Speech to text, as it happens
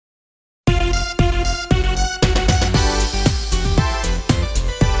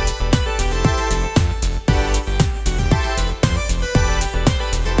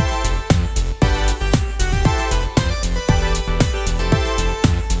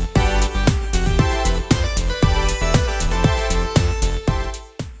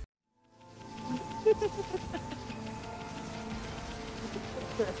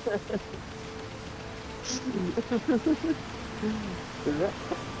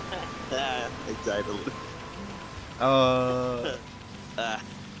Entitled.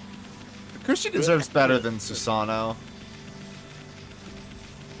 Kushi deserves better than Susanoo.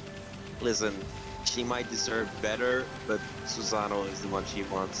 Listen, she might deserve better, but Susanoo is the one she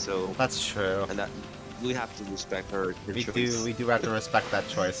wants, so... That's true. And that we have to respect her We choice. do have to respect that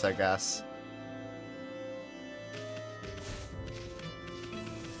choice, I guess.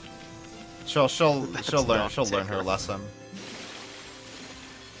 She'll learn her lesson.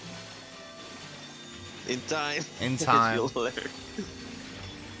 In time. In time. You'll learn.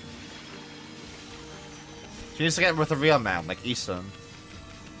 She needs to get with a real man, like Isun.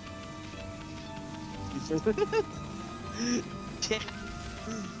 Yeah.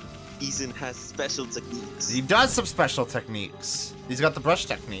 Isun has special techniques. He does some special techniques. He's got the brush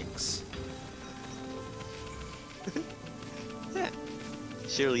techniques. Yeah.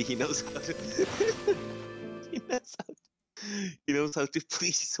 Surely he knows how to. he knows how to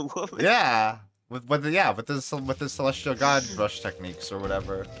please a woman. Yeah, with the celestial god brush techniques or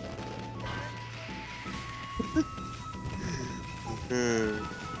whatever.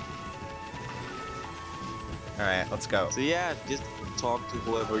 All right, let's go. So yeah, just talk to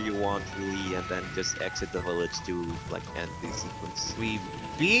whoever you want, really, and then just exit the village to like end the sequence. We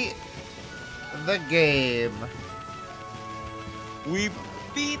beat the game. We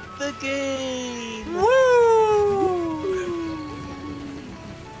beat the game. Woo!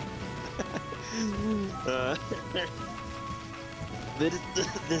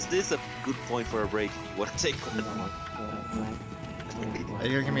 This is a good point for a break. You want to take one? Are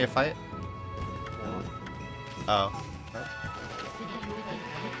you gonna give me a fight? Oh.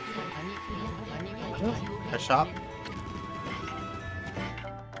 A shop?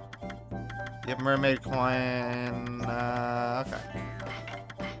 You have mermaid coin. Okay.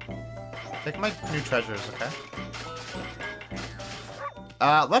 Take my new treasures, okay?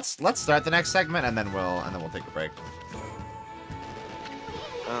 Let's start the next segment and then we'll take a break.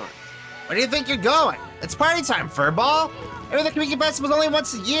 Oh. Where do you think you're going? It's party time, Furball! I know the Community Festival is only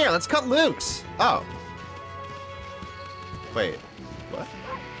once a year. Let's cut loose. Oh. Wait. What?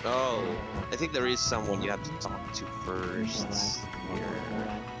 Oh. I think there is someone you have to talk to first. Here.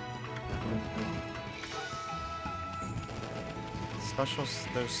 Special.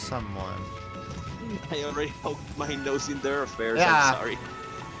 There's someone. I already poked my nose in their affairs. Yeah. I'm sorry.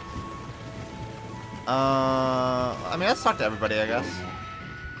 I mean, let's talk to everybody, I guess.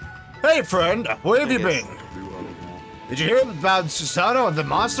 Hey, friend. Where have you been? Did you hear about Susanoo and the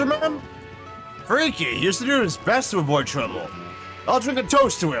Monster Man? Freaky, he used to do his best to avoid trouble. I'll drink a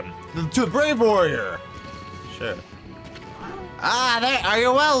toast to him, to the brave warrior. Sure. Ah, there are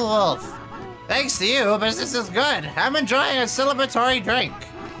you well, Wolf. Thanks to you, business is good. I'm enjoying a celebratory drink.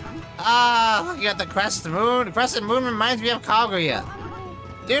 Ah, looking at the crescent moon. The crescent moon reminds me of Kaguya.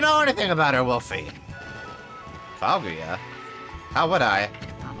 Do you know anything about her, Wolfie? Kaguya? How would I?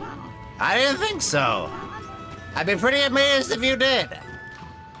 I didn't think so. I'd be pretty amazed if you did.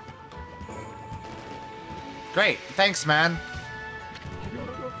 Great, thanks, man.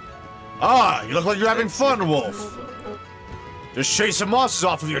 Ah, you look like you're having fun, Wolf. Just chase some monsters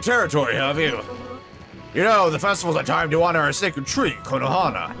off of your territory, have you? You know, the festival's a time to honor our sacred tree,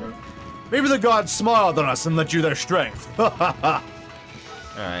 Konohana. Maybe the gods smiled on us and lent you their strength. Alright.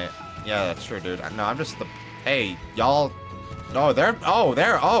 Yeah, that's true, dude. No, I'm just the... Hey, y'all... Oh,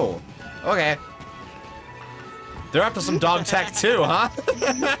 oh. Okay. They're up to some dog tech too, huh?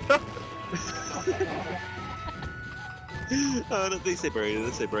 Oh, no, they separated.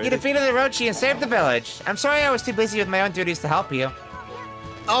 You defeated the Orochi and saved the village. I'm sorry I was too busy with my own duties to help you.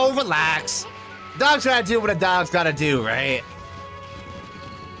 Oh, relax. Dog's gotta do what a dog's gotta do, right?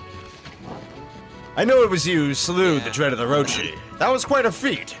 I know it was you, Salute, the dread of the Orochi. That was quite a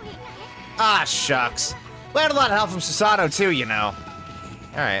feat. Ah, shucks. We had a lot of help from Susanoo too, you know.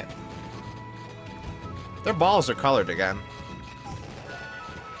 Alright. Their balls are colored again.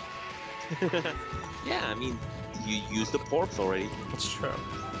 Yeah, I mean, you used the porps already. That's true.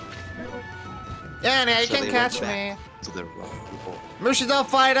 Yeah, you So can they catch went me. back to the rock before. Mushi's all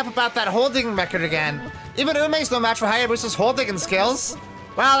fired up about that holding record again. Even Ume's no match for Hayabusa's holding skills.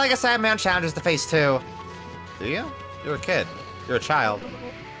 Well, I guess I have my own challenges to face too. Do you? You're a kid. You're a child.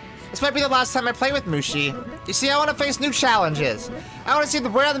 This might be the last time I play with Mushi. You see, I want to face new challenges. I want to see the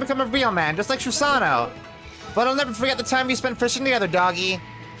world and become a real man, just like Susanoo. But I'll never forget the time we spent fishing together, doggy.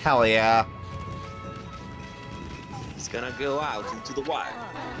 Hell yeah. He's gonna go out into the wild.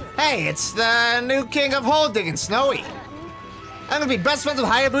 Hey, it's the new king of holding and Snowy. I'm gonna be best friends with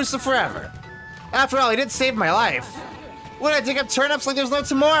Hayabusa forever. After all, he did save my life. Would I dig up turnips like there's no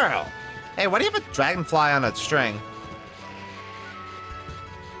tomorrow? Hey, why do you have a dragonfly on a string?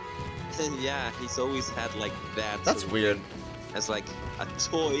 Yeah, he's always had like that. That's weird. As like a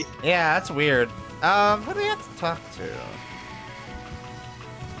toy. Yeah, that's weird. Who do we have to talk to?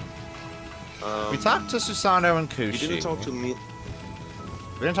 We talked to Susanoo and Kushi. You didn't talk to me.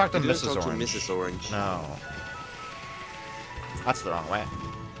 We didn't talk to You didn't Mrs. talk Orange. to Mrs. Orange. No. That's the wrong way.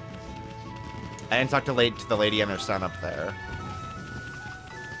 I didn't talk to the lady and her son up there.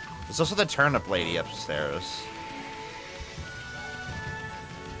 There's also the turnip lady upstairs.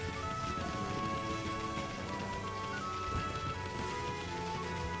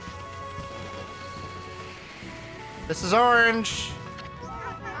 Mrs. Orange!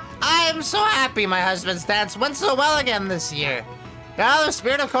 I'm so happy my husband's dance went so well again this year. Now the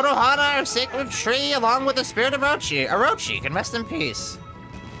spirit of Konohana, our sacred tree, along with the spirit of Orochi, can rest in peace.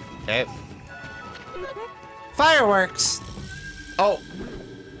 Okay. Fireworks! Oh.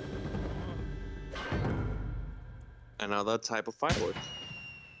 Another type of firework.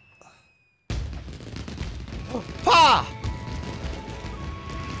 Pa!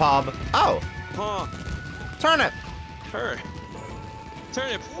 Pob. Oh. Oh, Turnip. her.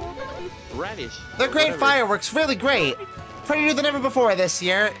 Turnip. Radish. They're great Whatever. fireworks, really great. Prettier than ever before this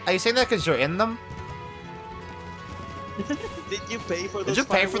year. Are you saying that because you're in them? Did you pay for those Did you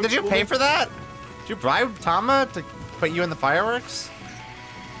pay fireworks, for that? Did you bribe Tama to put you in the fireworks?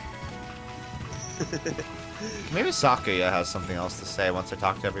 Maybe Sakuya has something else to say once I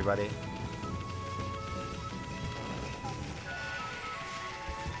talk to everybody.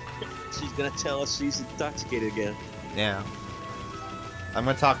 She's gonna tell us she's intoxicated again. Yeah. I'm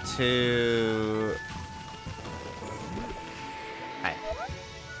gonna talk to... Hi.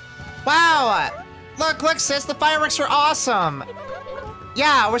 Wow! Look, sis, the fireworks are awesome!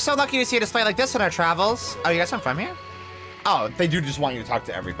 Yeah, we're so lucky to see a display like this on our travels. Oh, you guys aren't from here? Oh, they do just want you to talk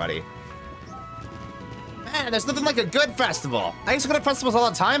to everybody. Man, there's nothing like a good festival. I used to go to festivals all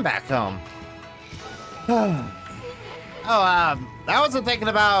the time back home. I wasn't thinking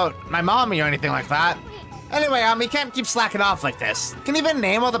about my mommy or anything like that. Anyway, we can't keep slacking off like this. Can you even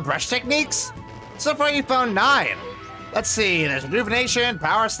name all the brush techniques? So far, you found 9. Let's see, there's Rejuvenation,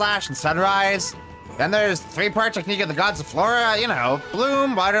 Power Slash, and Sunrise. Then there's 3-part technique of the Gods of Flora, you know,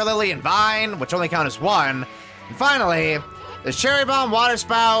 Bloom, Water Lily, and Vine, which only count as 1. And finally, there's Cherry Bomb, Water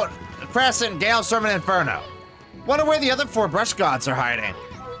Spout, Crescent, Gale, Storm, and Inferno. Wonder where the other 4 brush gods are hiding.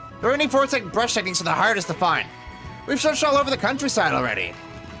 The remaining 4 brush techniques are the hardest to find. We've searched all over the countryside already.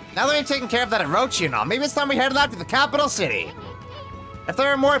 Now that we've taken care of that Orochi and all, maybe it's time we headed out to the capital city. If there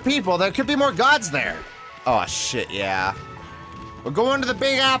are more people, there could be more gods there. Oh shit, yeah. We're going to the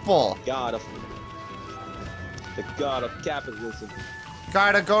Big Apple. The god of capitalism.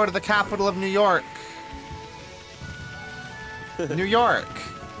 Gotta go to the capital of New York. New York.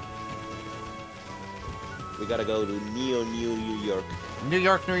 We gotta go to New York. New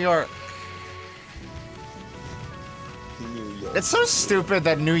York, New York. New York. It's so stupid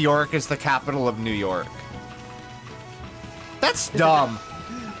that New York is the capital of New York. That's dumb.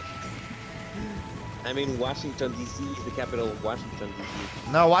 I mean, Washington D.C. is the capital of Washington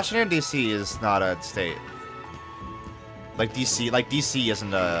D.C. No, Washington D.C. is not a state. Like DC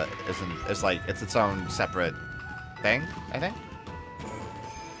is like it's its own separate thing, I think.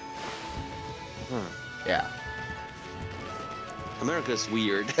 Yeah. America's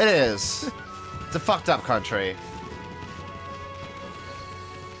weird. It is. It's a fucked up country.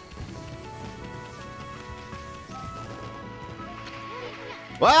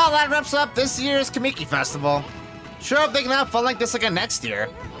 Well, that wraps up this year's Kamiki Festival. Sure hope they can have fun like this again next year.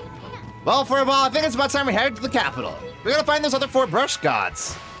 Well, for a while, I think it's about time we head to the capital. We gotta find those other 4 brush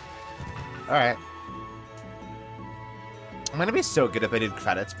gods. Alright. I'm gonna be so good if I did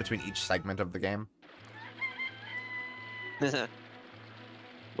credits between each segment of the game.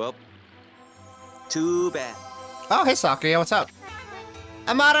 Well, too bad. Oh, hey Sakuya, what's up?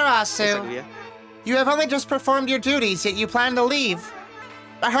 Amaterasu, Hey, Sakuya. you have only just performed your duties, yet you plan to leave.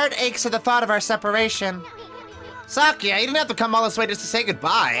 My heart aches at the thought of our separation. Sakuya, you didn't have to come all this way just to say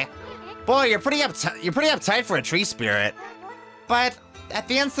goodbye. Boy, you're pretty uptight for a tree spirit. But at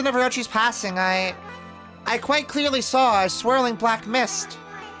the instant of Orochi's passing, I quite clearly saw a swirling black mist.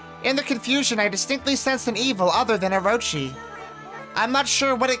 In the confusion, I distinctly sensed an evil other than Orochi. I'm not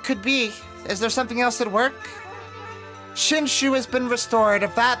sure what it could be. Is there something else at work? Shinshu has been restored,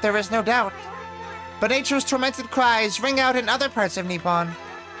 of that there is no doubt. But nature's tormented cries ring out in other parts of Nippon.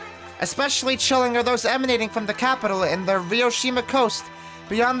 Especially chilling are those emanating from the capital in the Ryoshima coast,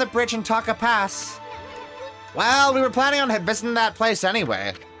 beyond the bridge in Taka Pass. Well, we were planning on visiting that place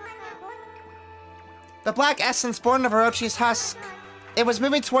anyway. The black essence born of Orochi's husk. It was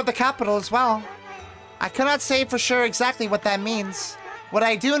moving toward the capital as well. I cannot say for sure exactly what that means. What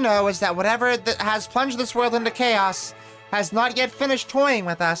I do know is that whatever has plunged this world into chaos has not yet finished toying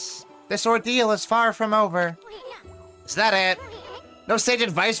with us. This ordeal is far from over. Is that it? No sage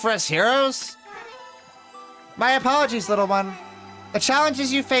advice for us heroes? My apologies, little one. The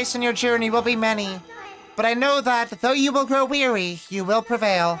challenges you face in your journey will be many, but I know that, though you will grow weary, you will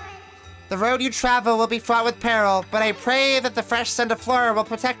prevail. The road you travel will be fraught with peril, but I pray that the fresh scent of flora will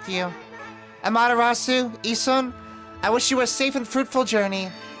protect you. Amaterasu, Isun, I wish you a safe and fruitful journey.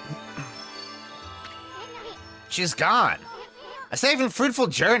 She's gone. A safe and fruitful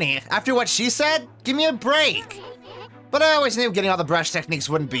journey? After what she said? Give me a break. But I always knew getting all the brush techniques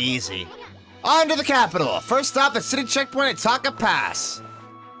wouldn't be easy. On to the capital. First stop, the city checkpoint at Taka Pass.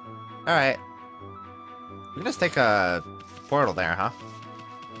 Alright. We can just take a portal there, huh?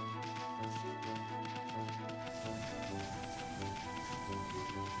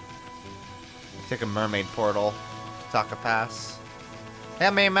 Take a mermaid portal. Taka Pass. Hey,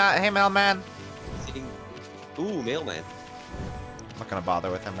 mailman. Ooh, mailman. I'm not gonna bother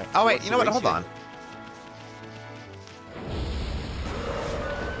with him. Oh, wait, you know what? Hold on.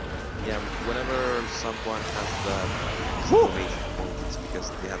 Yeah, whenever someone has the information points because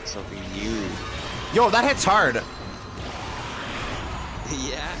they have something new. Yo, that hits hard.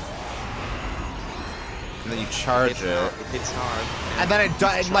 Yeah. And then you charge it. It hits hard. And then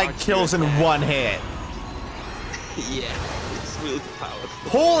it like kills in one hit. Yeah, it's really powerful.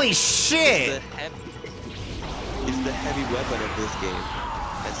 Holy shit! It's the heavy weapon of this game,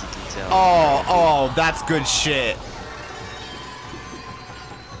 as you can tell. Oh, that's good shit.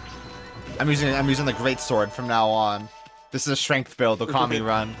 I'm using the great sword from now on. This is a strength build, Okami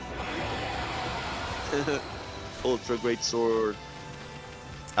run. Ultra great sword.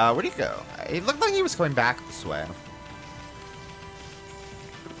 Where'd he go? It looked like he was going back this way.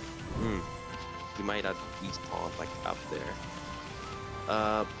 You might have respawned like up there.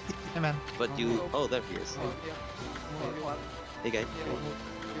 Hey man. But you. Oh, there he is. Hey guy.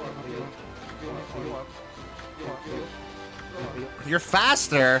 You're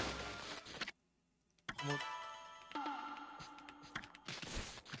faster.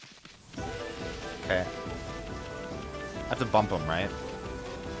 Okay. I have to bump him, right?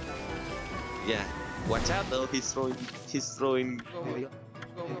 Yeah. Watch out though. He's throwing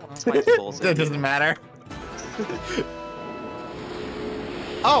spiky balls. It doesn't matter.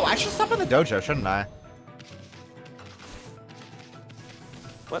 Oh, I should stop at the dojo, shouldn't I?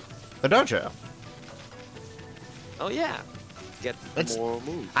 What? The dojo. Oh yeah. Get more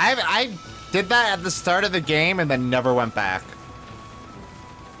moves. I did that at the start of the game and then never went back.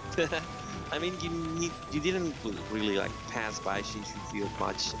 I mean, you didn't really like pass by Shinshu Field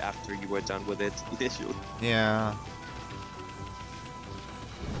much after you were done with it initially. Yeah.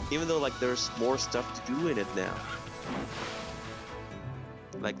 Even though like there's more stuff to do in it now.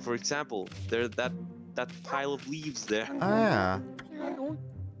 Like for example, there's that pile of leaves there. Oh yeah.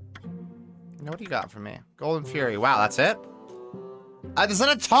 What do you got for me? Golden Fury. Wow, that's it? Is that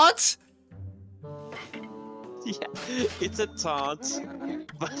a taunt? Yeah, it's a taunt,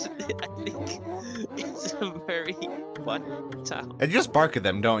 but I think it's a very fun taunt. And you just bark at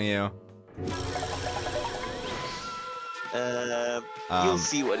them, don't you? You'll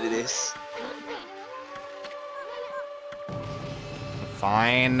see what it is.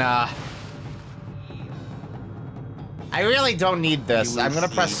 Fine. I really don't need this. I'm gonna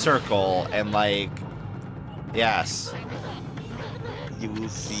press circle and like... Yes. You will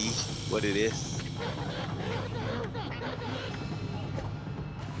see what it is.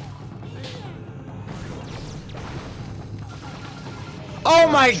 Oh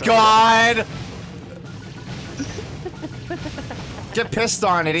my god! Get pissed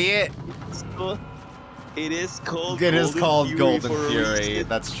on, idiot. It is called It is called Golden for a Fury. reason.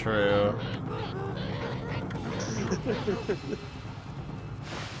 That's true.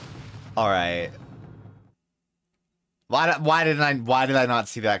 All right. Why did I not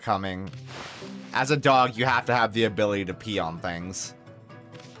see that coming? As a dog, you have to have the ability to pee on things.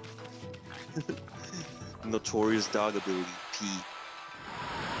 Notorious dog ability, pee.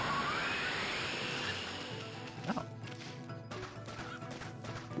 Oh.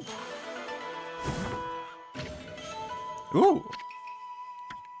 Ooh.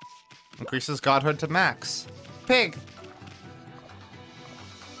 Increases godhood to max. Pig.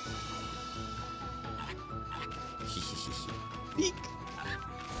 Peek.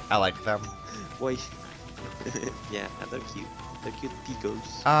 I like them. Wait. Yeah, they're cute. They're cute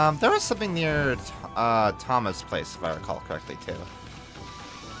picos. There was something near Thomas' place, if I recall correctly, too.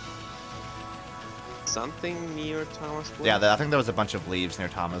 something near Thomas Place? Yeah, I think there was a bunch of leaves near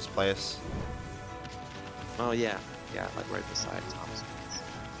Thomas' place. Oh yeah, yeah, like right beside Thomas Place.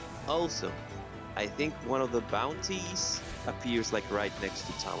 Also, I think one of the bounties appears like right next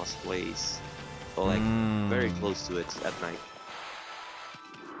to Thomas Place, or like very close to it at night.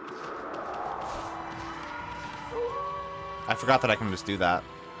 I forgot that I can just do that.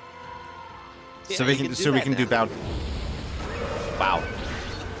 Yeah, so we can do bounty. Wow.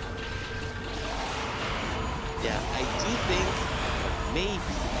 Yeah, I do think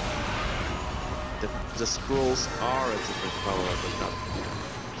maybe the scrolls are a different color, but not.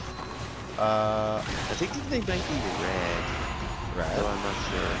 I think they might be red. Red. So I'm not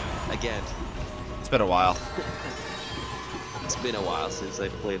sure. Again, It's been a while. it's been a while since I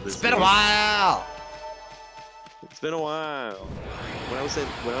played this. It's been a game. while. It's been a while. When I was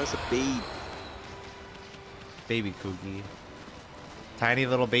a babe. Baby Coogie. Tiny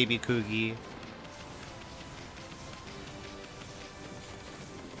little baby Coogie.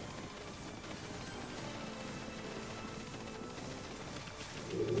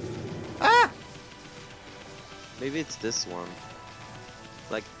 Ah! Maybe it's this one.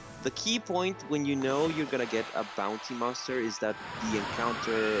 Like, the key point when you know you're gonna get a bounty monster is that the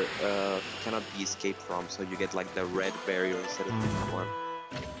encounter cannot be escaped from, so you get like the red barrier instead of the blue one.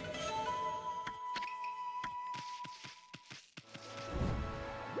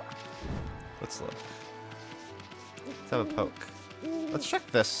 Let's look. Let's have a poke. Let's check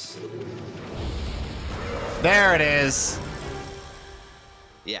this. There it is!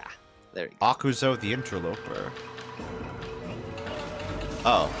 Yeah, there you go. Akuzo the Interloper.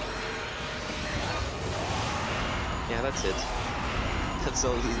 Oh. Yeah, that's it. That's the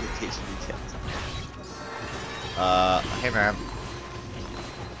only indication you get. Hey man.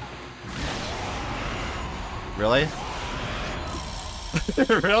 Really?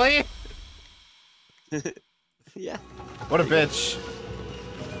 Really? Yeah. What a bitch.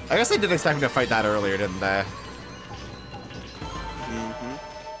 I guess they did expect me to fight that earlier, didn't they?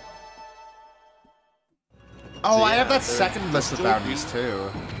 Oh, So I have yeah, that second list of bounties too.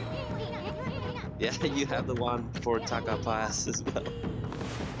 Yeah, you have the one for Taka Pass as well.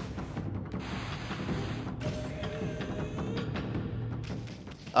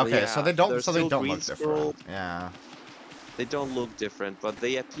 Okay, yeah, so they don't there's look still green different. scroll. Yeah. They don't look different, but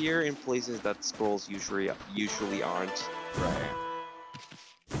they appear in places that scrolls usually aren't. Right.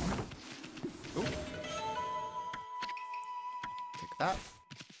 Ooh. Take that.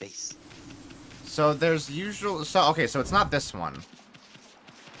 Base. So there's usual. So okay, so it's not this one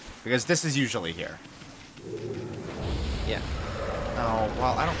because this is usually here. Yeah. Oh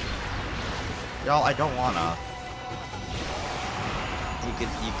well, I don't. Y'all, I don't wanna.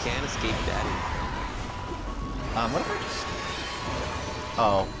 You can't escape that. What if I just?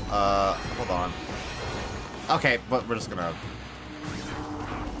 Oh, hold on. Okay, but we're just gonna.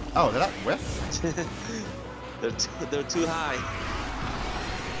 Oh, did that whiff? They're too high.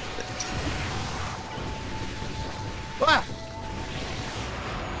 Ah!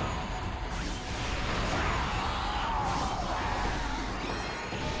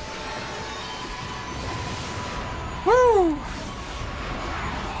 Woo!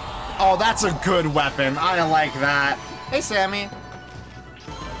 Oh, that's a good weapon. I like that. Hey, Sammy.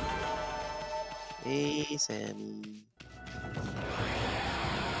 Hey, Sammy.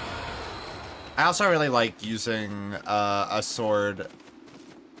 I also really like using a sword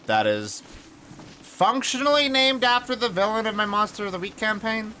that is functionally named after the villain of my Monster of the Week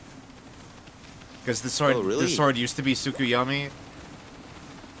campaign. Because the sword used to be Tsukuyomi.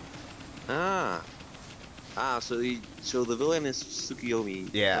 Ah. Ah, so the villain is Tsukuyomi.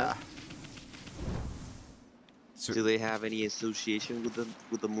 Yeah. Do they have any association with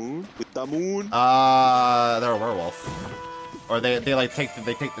the moon? With the moon? They're a werewolf, or they like take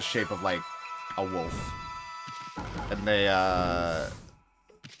the shape of like a wolf, and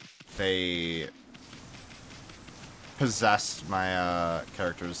they possessed my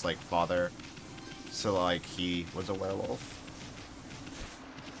character's like father, so like he was a werewolf.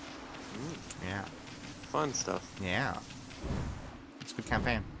 Yeah. Fun stuff. Yeah. It's a good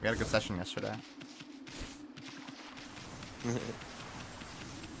campaign. We had a good session yesterday.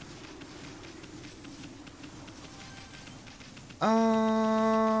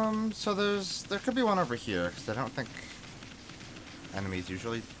 So there could be one over here, because I don't think enemies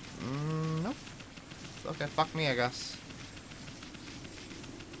usually... nope. Okay, fuck me, I guess.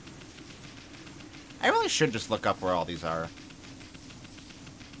 I really should just look up where all these are.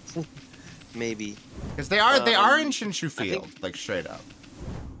 Maybe. Because they are in Shinshu Field, like straight up.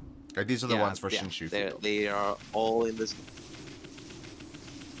 Like, these are the ones for Shinshu Field. They are all in this.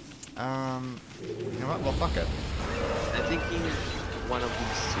 You know what? Well, fuck it. I'm thinking one of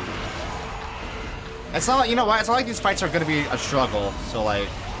these two. It's not like, you know what? It's not like these fights are gonna be a struggle, so like...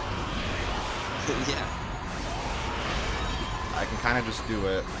 Yeah. I can kind of just do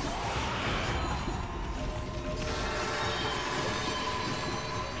it.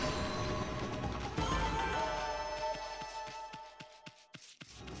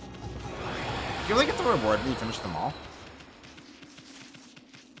 Do you really get the reward when you finish them all?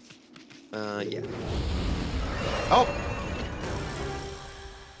 Yeah. Oh!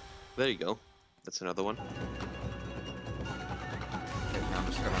 There you go. That's another one. Okay, I'm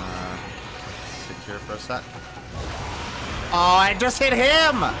just gonna sit here for a sec. Oh, I just hit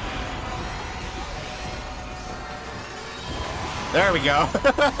him! There we go.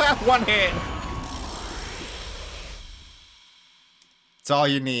 One hit. It's all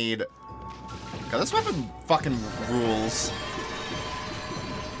you need. God, this weapon fucking rules.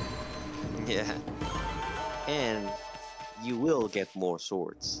 Yeah. And you will get more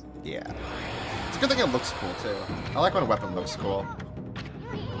swords. Yeah. It's a good thing it looks cool, too. I like when a weapon looks cool.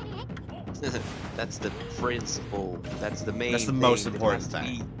 That's the principle. That's the main. That's the thing most that important has to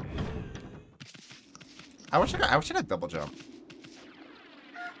thing. be. I wish I had double jump.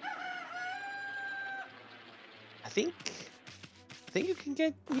 I think you can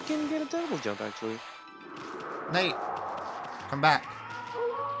get a double jump actually. Nate, come back.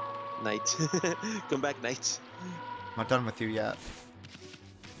 Knight. Come back, Knight. I'm not done with you yet.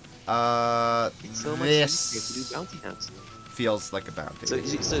 It's so much easier to do This bounty hunts. feels like a bounty. So you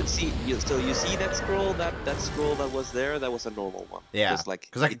see that scroll that was there, that was a normal one. Yeah, Just like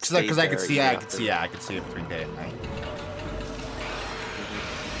because I could see, I could see it between day and night.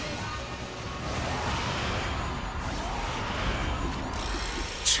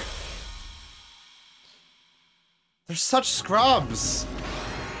 They're such scrubs.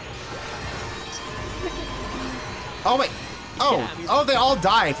 Oh wait. Oh, Yeah, I mean- oh, they all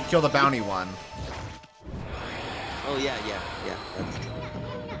die if you kill the bounty one. Oh yeah. That's...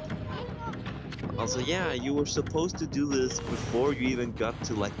 Also, yeah, you were supposed to do this before you even got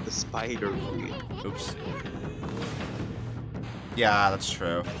to like the spider queen. Oops. Yeah, that's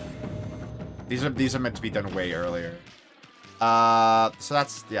true. These are meant to be done way earlier. So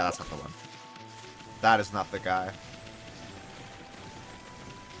that's not the one. That is not the guy.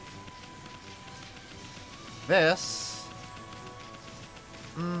 This.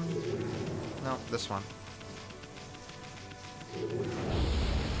 No, this one.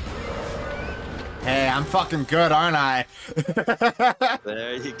 Hey, I'm fucking good, aren't I?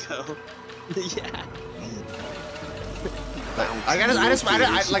 There you go. Yeah. I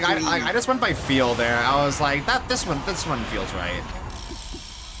just went by feel there. I was like, this one feels right.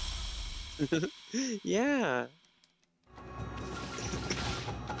 Yeah.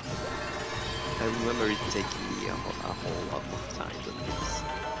 I remember it taking me a whole lot more time than this.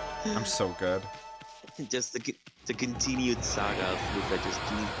 I'm so good. Just the continued saga of Luka just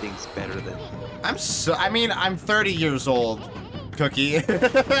doing things better than... I'm 30 years old, Cookie.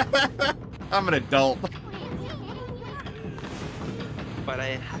 I'm an adult. But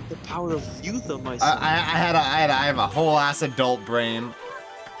I had the power of youth on my side. I have a whole ass adult brain.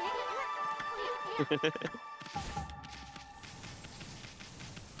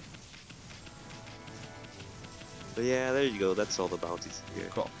 But yeah, there you go. That's all the bounties here.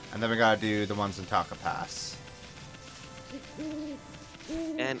 Cool. And then we gotta do the ones in Taka Pass.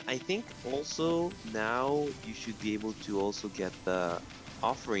 And I think also now you should be able to also get the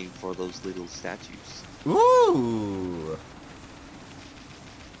offering for those little statues. Ooh.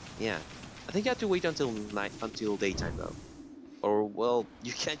 Yeah. I think you have to wait until daytime though. Or well,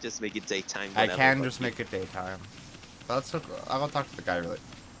 you can't just make it daytime. I whenever, can but just make it daytime. But I'll talk to the guy really.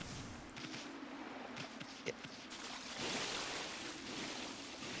 Yeah.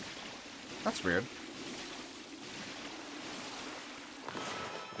 That's weird.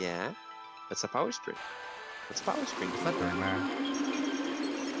 Yeah. That's a power spring. That's a power spring. What's that doing there?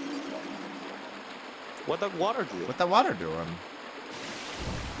 What the water do? What's that water doing?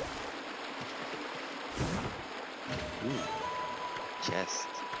 Ooh. Chest.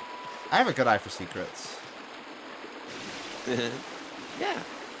 I have a good eye for secrets. Yeah.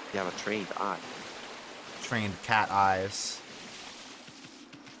 You have a trained eye. Trained cat eyes.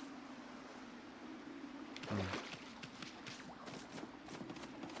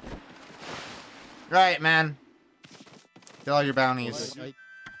 Right, man. Get all your bounties.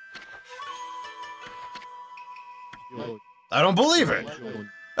 I don't believe it.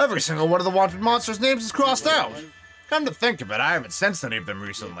 Every single one of the wanted monsters' names is crossed out. Come to think of it, I haven't sensed any of them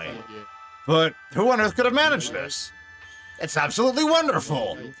recently. But who on earth could have managed this? It's absolutely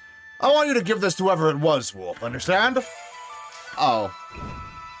wonderful. I want you to give this to whoever it was, Wolf. Understand? Oh.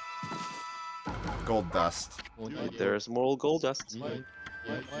 Gold dust. There's more gold dust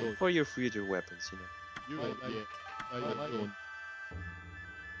for your future weapons, you know.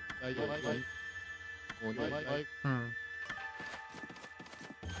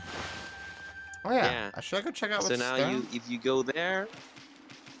 Oh yeah. Should I go check out what's So now there? if you go there,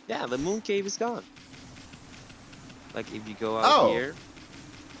 yeah, the moon cave is gone. Like if you go out here,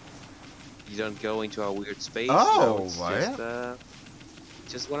 you don't go into a weird space. Oh, no, it's what?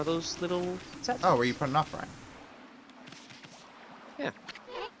 Just one of those little sets. Oh, where you put an offering? Yeah.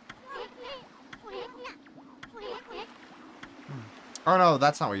 Oh no,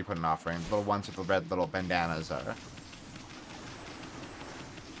 that's not where you put an offering. The little ones with the red little bandanas are.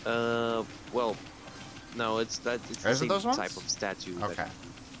 Well, no, it's the same those ones? type of statue. Okay.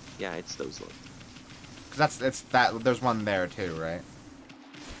 Yeah, it's those ones. Cause there's one there too, right?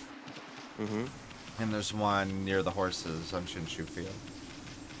 Mm-hmm. And there's one near the horses on Shinshu Field.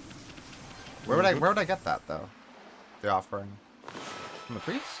 Where would I get that though? The offering from the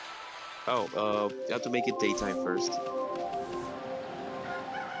priest? Oh, you have to make it daytime first.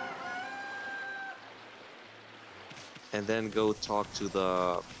 And then go talk to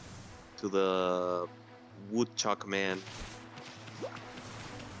the woodchuck man.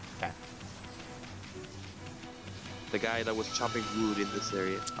 Okay. The guy that was chopping wood in this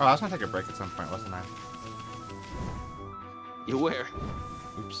area. Oh, I was gonna take a break at some point, wasn't I? You were.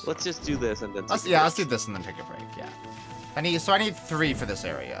 Oops. Let's just do this and then. Let's do this and then take a break. Yeah. I need 3 for this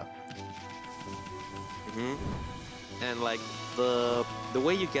area. Mhm. And like the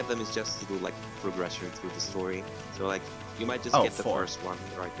way you get them is just through like progression through the story. So like you might just get the 4. first one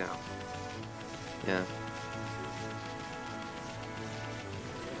right now. Yeah.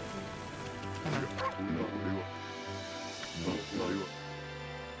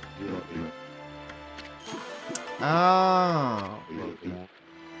 Oh.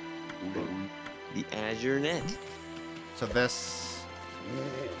 The Azure Net. So this.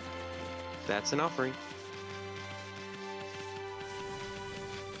 That's an offering.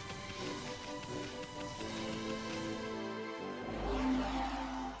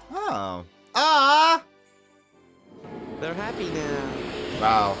 Oh. Ah. They're happy now.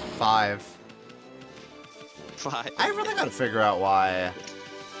 Wow. 5. 5. I really gotta figure out why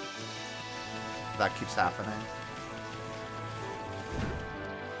that keeps happening.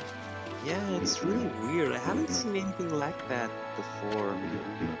 Yeah, it's really weird. I haven't seen anything like that before.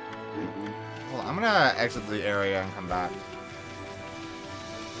 Well, I'm gonna exit the area and come back.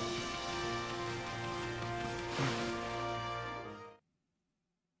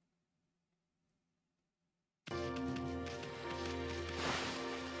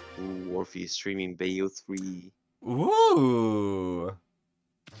 Ooh, Warfy is streaming Bayo 3. Ooh.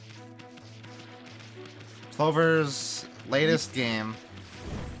 Clover's latest game.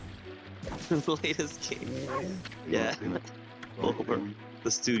 The latest game. Yeah. Over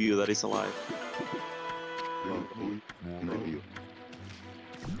the studio that is alive.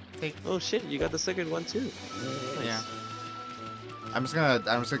 Oh shit, you got the second one too. Nice. Yeah. I'm just gonna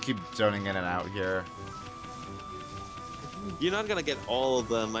keep zoning in and out here. You're not gonna get all of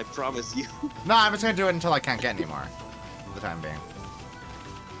them, I promise you. No, I'm just gonna do it until I can't get any more. For the time being.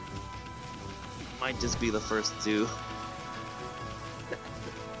 Might just be the first 2.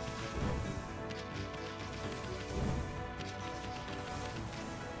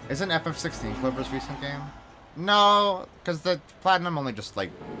 Isn't FF16 Clover's recent game? No, because the Platinum only just, like,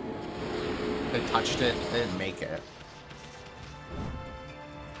 they touched it, they didn't make it.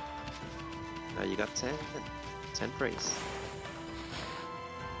 Now you got 10. 10 praise.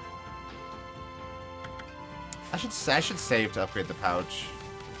 I should save to upgrade the pouch.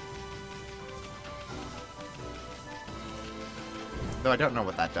 Though I don't know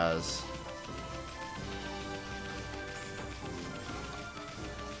what that does.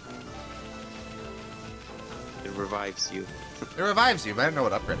 It revives you. It revives you, but I don't know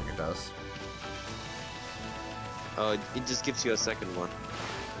what upgrading it does. Oh, it just gives you a second one.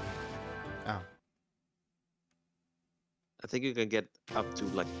 Oh. I think you can get up to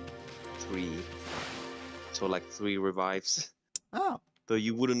like 3. So like 3 revives. Oh. Though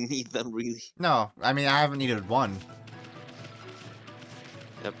you wouldn't need them really. No, I mean, I haven't needed 1.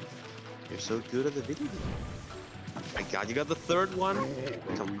 Yep. You're so good at the video game. My god, you got the 3rd one?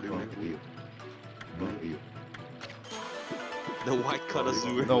 Come on. The white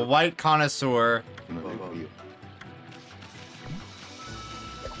connoisseur. The white connoisseur.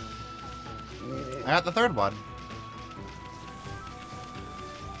 I got the 3rd one.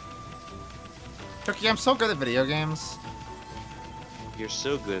 Cookie, I'm so good at video games. You're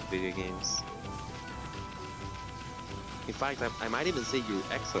so good at video games. In fact, I might even say you're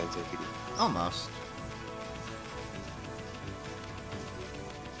excellent at video games. Almost.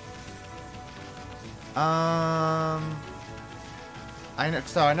 I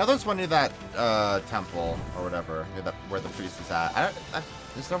know there's one near that temple or whatever, near that where the priest is at.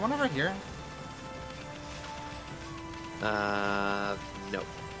 Is there one over here? No.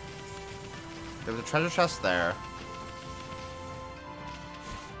 There was a treasure chest there.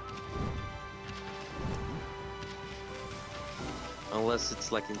 Unless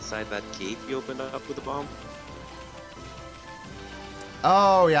it's like inside that cave you opened up with the bomb.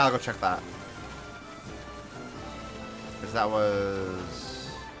 Oh yeah, I'll go check that. Because that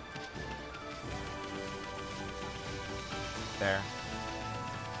was there.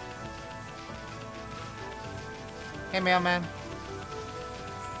 Hey, mailman.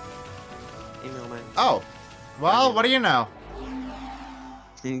 Hey, mailman. Oh, well, what do you know?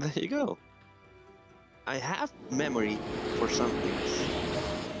 There you go. I have memory for some things.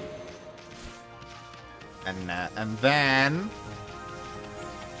 And then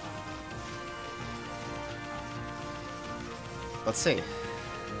let's see.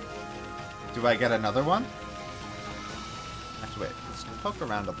 Do I get another one? Actually, wait. Let's poke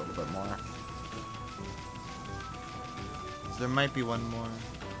around a little bit more. There might be one more.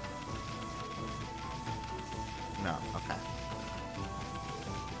 No. Okay.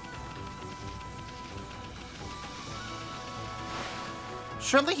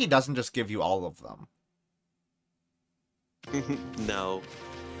 Surely he doesn't just give you all of them. No.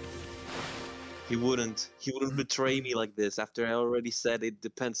 He wouldn't. He wouldn't betray me like this after I already said it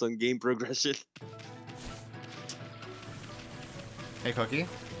depends on game progression. Hey, Cookie.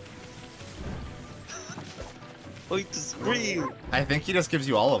 Oh, to scream! I think he just gives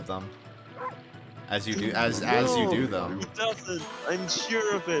you all of them. As you do, as you do them. He doesn't. I'm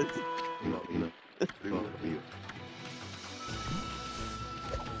sure of it.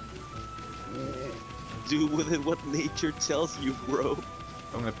 Do with it what nature tells you, bro.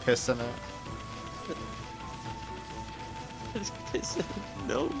 I'm gonna piss in it. Piss in it?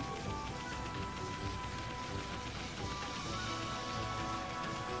 No.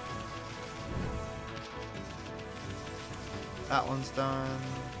 That one's done.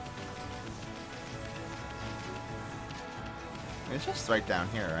 It's just right down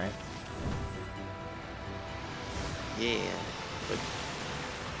here, right? Yeah, but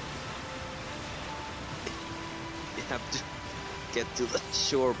you have to get to the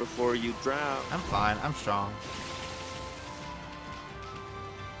shore before you drown. I'm fine. I'm strong.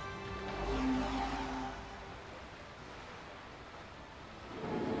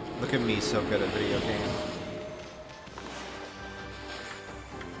 Look at me, so good at video games.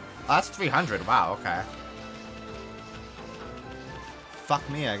 Oh, that's 300. Wow, okay. Fuck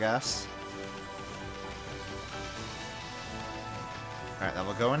me, I guess. Alright, then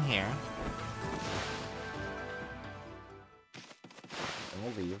we'll go in here. And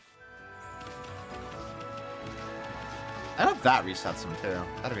we'll leave. I hope that resets them too.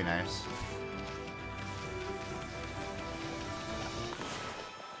 That'd be nice.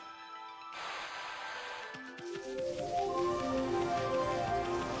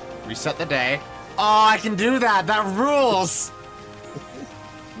 Reset the day. Oh, I can do that! That rules!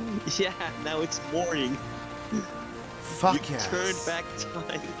 Yeah, now it's morning. Fuck you yes. turn back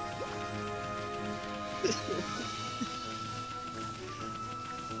time.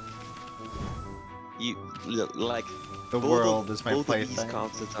 You like the world is my plaything. Both of these plaything.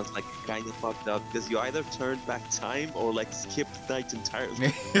 concepts sounds like kind of fucked up because you either turned back time or like skipped night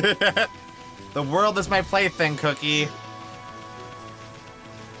entirely. The world is my plaything, Cookie.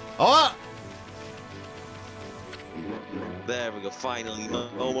 Oh! There we go. Finally, no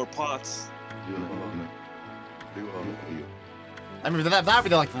more pots. I mean, that'd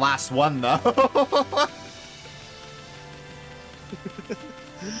be like the last one, though.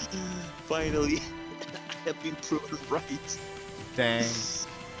 Finally, I have been proven right. Dang.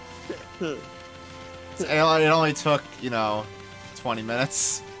 It only took, 20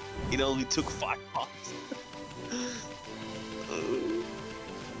 minutes. It only took 5 pots.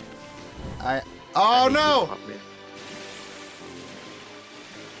 Oh no!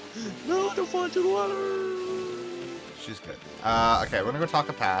 No, I don't want your water. She's good. Okay, we're gonna go talk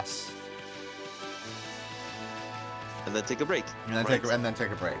a pass. And then take a break. And then right?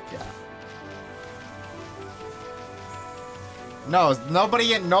 take a break, yeah. No,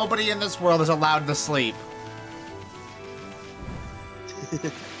 nobody in this world is allowed to sleep.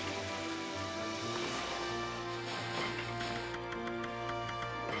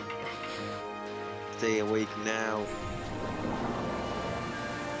 Stay awake now.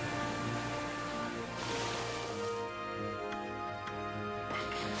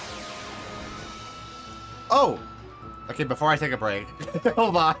 Oh! Okay, before I take a break.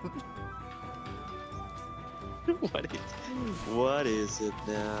 Hold on. What is it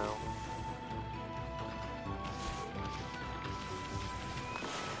now?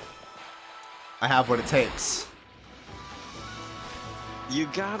 I have what it takes. You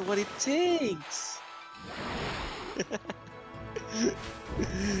got what it takes!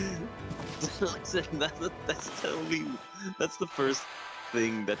 That's the first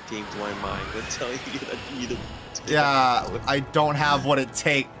thing that came to my mind. They're telling you that you need to. Yeah, I don't have what it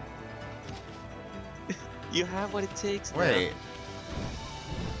takes. You have what it takes. Wait.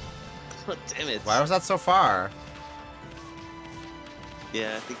 Oh, damn it. Why was that so far?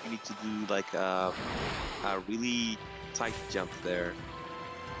 Yeah, I think you need to do like a really tight jump there.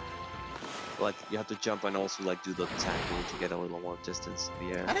 Like you have to jump and also like do the tackle to get a little more distance in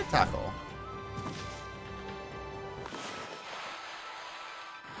the air. I did tackle.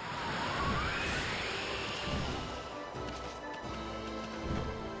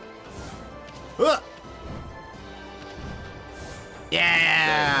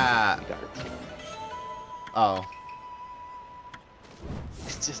 Yeah! You got it. Oh.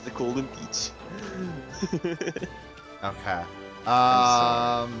 It's just the golden peach. Okay.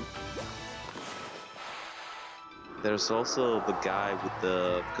 There's also the guy with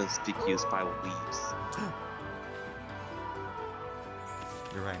the conspicuous pile of leaves.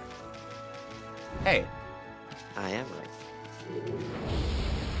 You're right. Hey. I am right.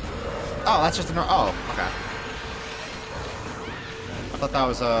 Oh, that's just a oh, okay. I thought that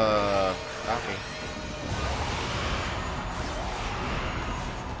was a donkey.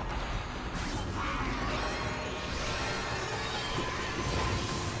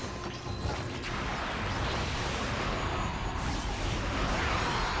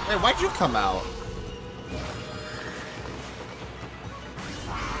 Hey, why'd you come out?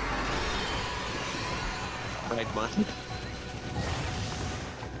 Right, man.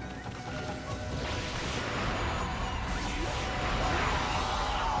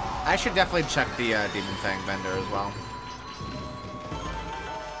 I should definitely check the Demon Fang vendor as well.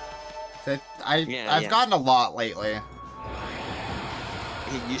 I've gotten a lot lately.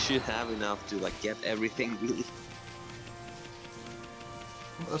 You should have enough to like get everything really.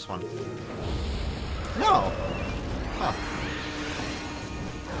 This one. No. Huh.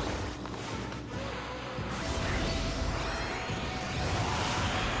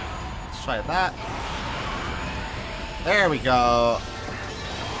 Let's try that. There we go.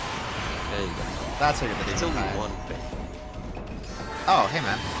 There you go. That's how you get the It's Demon only Fang. one thing. Oh, hey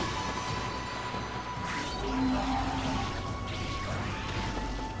man.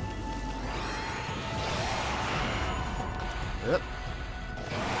 Yep.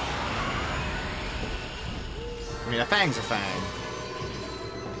 I mean, a fang's a fang.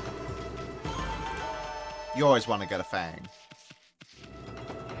 You always want to get a fang.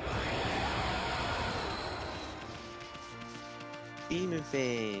 Demon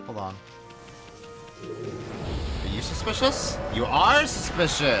thing. Hold on. Are you suspicious? You are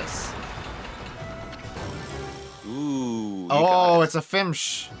suspicious! Ooh. Oh, it's a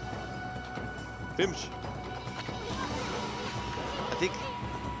Fimsh. Fimsh.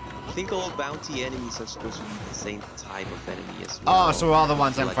 I think all bounty enemies are supposed to be the same type of enemy as well. Oh, so all the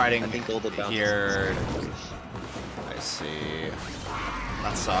ones I'm fighting I think all the bounties here. are the same. I see.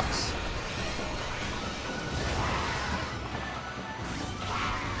 That sucks.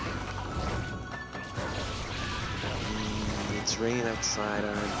 It's raining outside.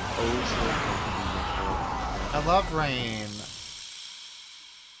 I'm also. I love rain.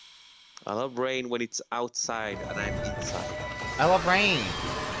 I love rain when it's outside and I'm inside. I love rain.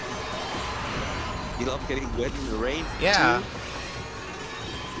 You love getting wet in the rain? Yeah.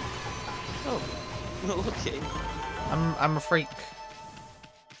 Too? Oh, well, okay. I'm a freak.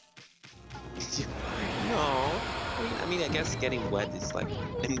 No. I mean, I guess getting wet is like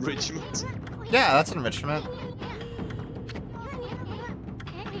enrichment. Yeah, that's enrichment.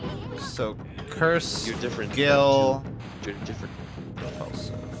 So, curse, You're different. Gil. You're different.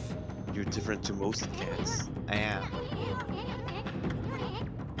 Repulsive. You're different to most cats. I am.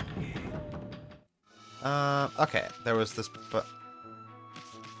 Okay, there was this, but...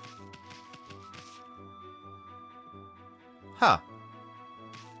 Huh.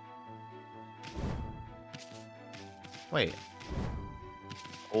 Wait.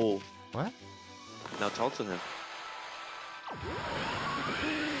 Oh, What? now talk to him.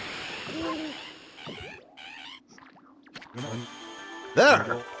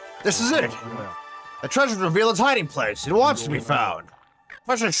 There! This is it! The treasure to reveal its hiding place. It wants to be found.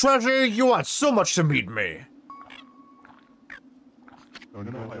 If it's a treasure, you want so much to meet me.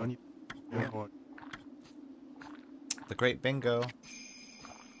 The Great Bingo.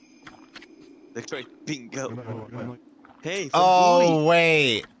 The great bingo. Hey, from Oh,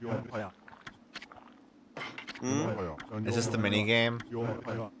 wait. Hmm? Is this the mini game?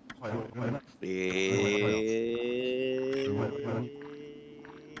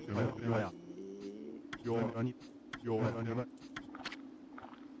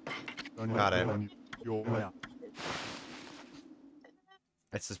 Got it.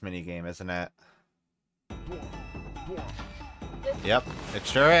 It's this mini game, isn't it? Yep, it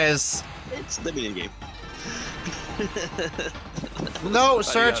sure is. It's the mini game. No,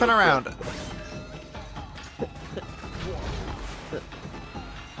 sir, turn around.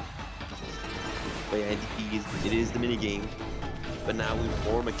 But yeah, it is the mini game. But now with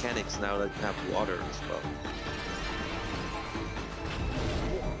more mechanics now that you have water as well.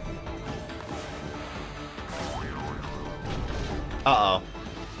 Uh-oh.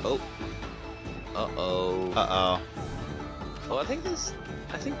 Oh. Uh-oh. Uh-oh. Oh, I think this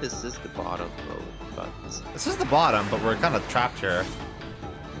is the bottom though, but This is the bottom, but we're kind of trapped here.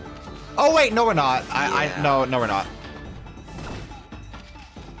 Oh, wait, no, we're not. No, we're not.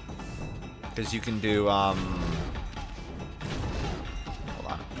 Because you can do, Hold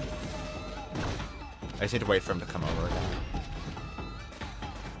on. I just need to wait for him to come over again.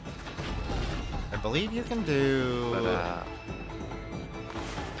 I believe you can do... But,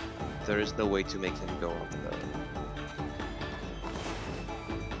 there is no way to make him go up though.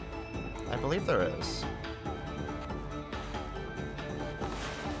 I believe there is.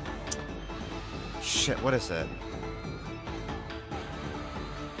 Shit, what is it?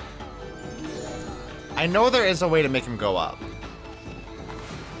 I know there is a way to make him go up.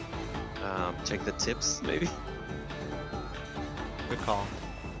 Check the tips, maybe? Good call.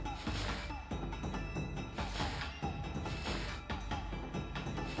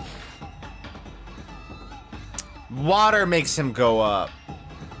 Water makes him go up.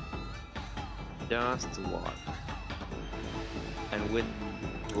 Just water. And wind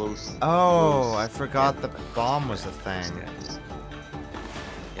blows. Oh, blows I forgot yeah, the bomb was a thing. steps.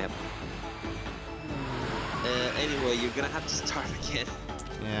 Yep. Anyway, you're gonna have to start again.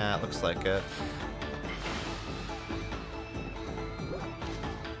 Yeah, it looks like it.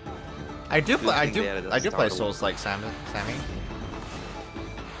 I do play Souls like Sammy.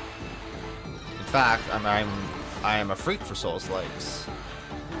 In fact, I am a freak for Souls likes.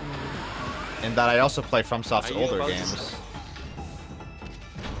 In that I also play FromSoft's older games.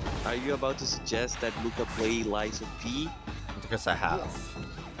 Are you about to suggest that Luka play Lies of P? Because I have.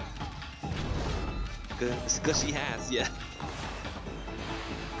 Because she has, yeah.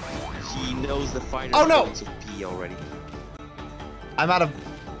 She knows the finer Oh, no! points of P already. I'm out of...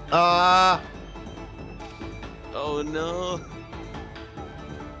 Oh no!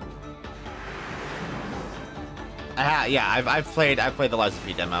 Yeah, I've played the Lies of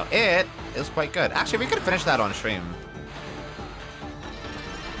P demo. It is quite good. Actually, we could have finished that on stream.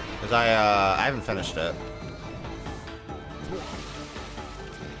 Because I haven't finished it.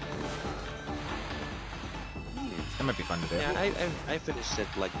 It might be fun to do. Yeah, I finished it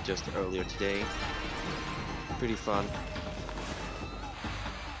like just earlier today. Pretty fun.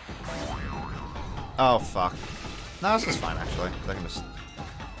 Oh fuck. No, this is fine actually. I can just.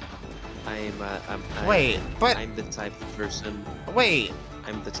 Wait, but I'm the type of person. Wait.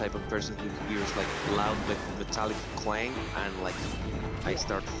 I'm the type of person who hears like loud metallic clang and like I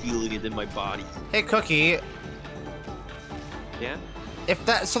start feeling it in my body. Hey, Cookie. Yeah. If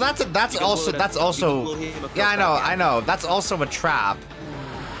that, so that's also. Yeah, I know. That's also a trap.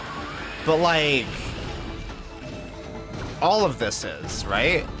 But like, all of this is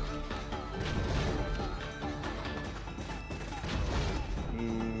right.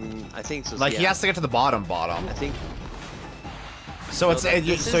 I think so. Like yeah. he has to get to the bottom. I think. So No, it's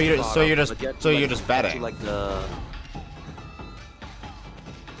you're just betting. Like the.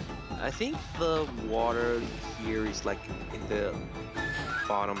 I think the water here is like in the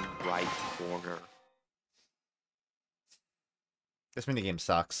bottom right corner. This minigame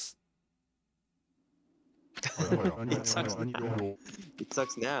sucks. It sucks now. It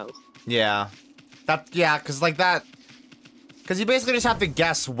sucks now. Yeah. Cause like that. Cause you basically just have to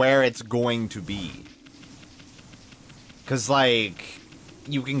guess where it's going to be. Cause like,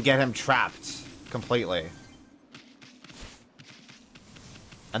 you can get him trapped completely.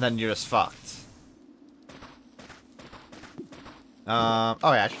 And then you're just fucked. Oh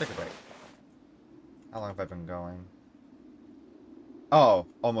yeah, I should take a break. How long have I been going? Oh,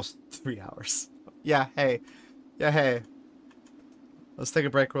 almost 3 hours. Yeah, hey. Let's take a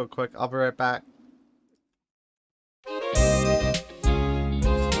break real quick. I'll be right back.